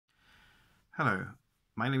Hello,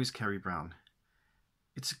 my name is Kerry Brown.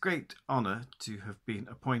 It's a great honour to have been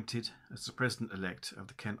appointed as the President-elect of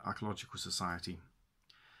the Kent Archaeological Society.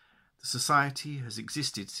 The Society has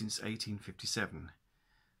existed since 1857.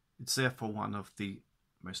 It's therefore one of the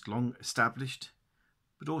most long-established,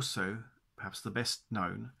 but also perhaps the best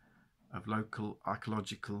known, of local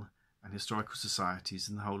archaeological and historical societies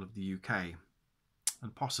in the whole of the UK,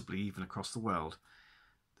 and possibly even across the world.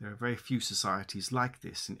 There are very few societies like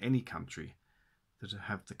this in any country that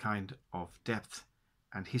have the kind of depth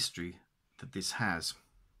and history that this has.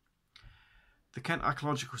 The Kent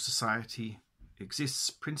Archaeological Society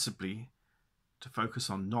exists principally to focus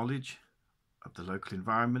on knowledge of the local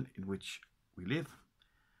environment in which we live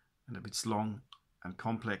and of its long and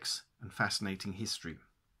complex and fascinating history.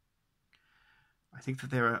 I think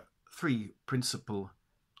that there are three principal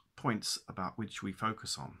points about which we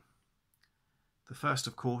focus on. The first,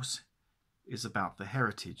 of course, is about the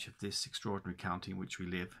heritage of this extraordinary county in which we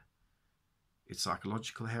live, its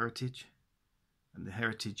archaeological heritage and the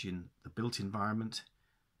heritage in the built environment,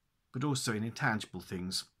 but also in intangible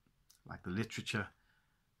things like the literature,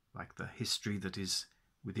 like the history that is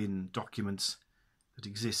within documents that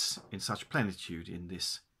exists in such plenitude in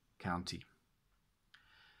this county.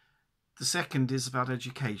 The second is about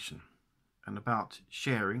education and about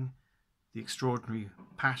sharing the extraordinary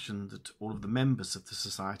passion that all of the members of the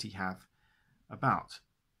society have about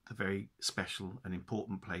the very special and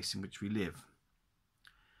important place in which we live.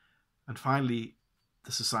 And finally,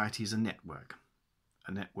 the society is a network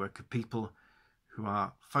of people who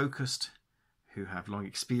are focused, who have long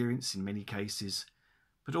experience in many cases,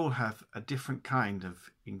 but all have a different kind of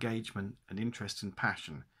engagement and interest and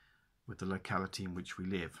passion with the locality in which we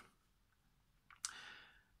live.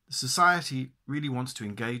 The society really wants to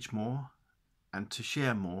engage more and to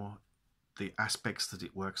share more the aspects that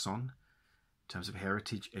it works on in terms of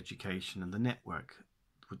heritage, education and the network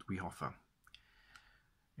that we offer.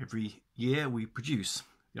 Every year we produce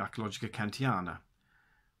the Archaeologia Kantiana,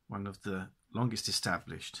 one of the longest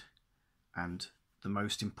established and the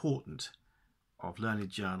most important of learned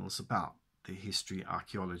journals about the history,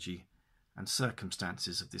 archaeology and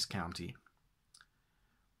circumstances of this county.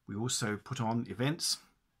 We also put on events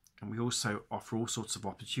and we also offer all sorts of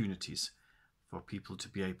opportunities for people to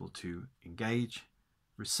be able to engage,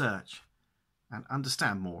 research and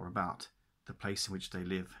understand more about the place in which they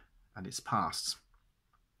live and its pasts.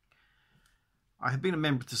 I have been a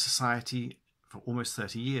member of the Society for almost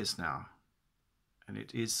 30 years now, and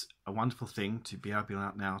it is a wonderful thing to be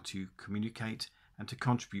able now to communicate and to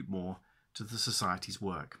contribute more to the Society's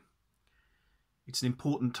work. It's an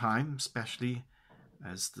important time, especially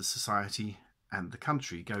as the Society and the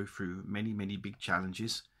country go through many, many big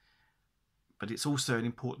challenges, but it's also an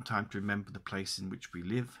important time to remember the place in which we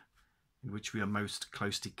live, in which we are most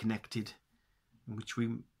closely connected, in which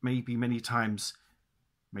we maybe many times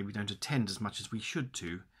maybe don't attend as much as we should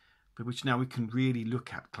do, but which now we can really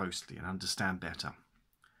look at closely and understand better.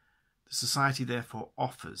 The Society therefore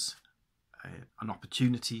offers an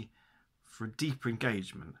opportunity for a deeper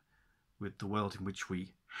engagement with the world in which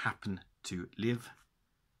we happen to live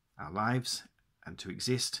our lives and to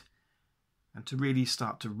exist, and to really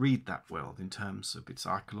start to read that world in terms of its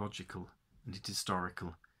archaeological and its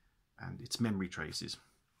historical and its memory traces.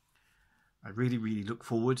 I really look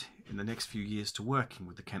forward in the next few years to working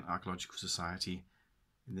with the Kent Archaeological Society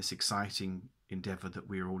in this exciting endeavour that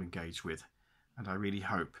we are all engaged with, and I really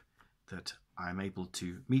hope that I am able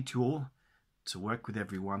to meet you all, to work with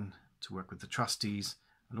everyone, to work with the trustees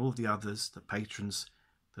and all of the others, the patrons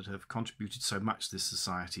that have contributed so much to this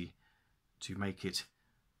society to make it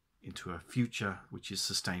into a future which is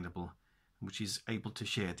sustainable and which is able to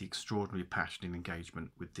share the extraordinary passion and engagement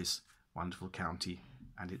with this wonderful county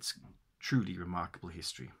and its truly remarkable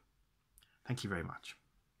history. Thank you very much.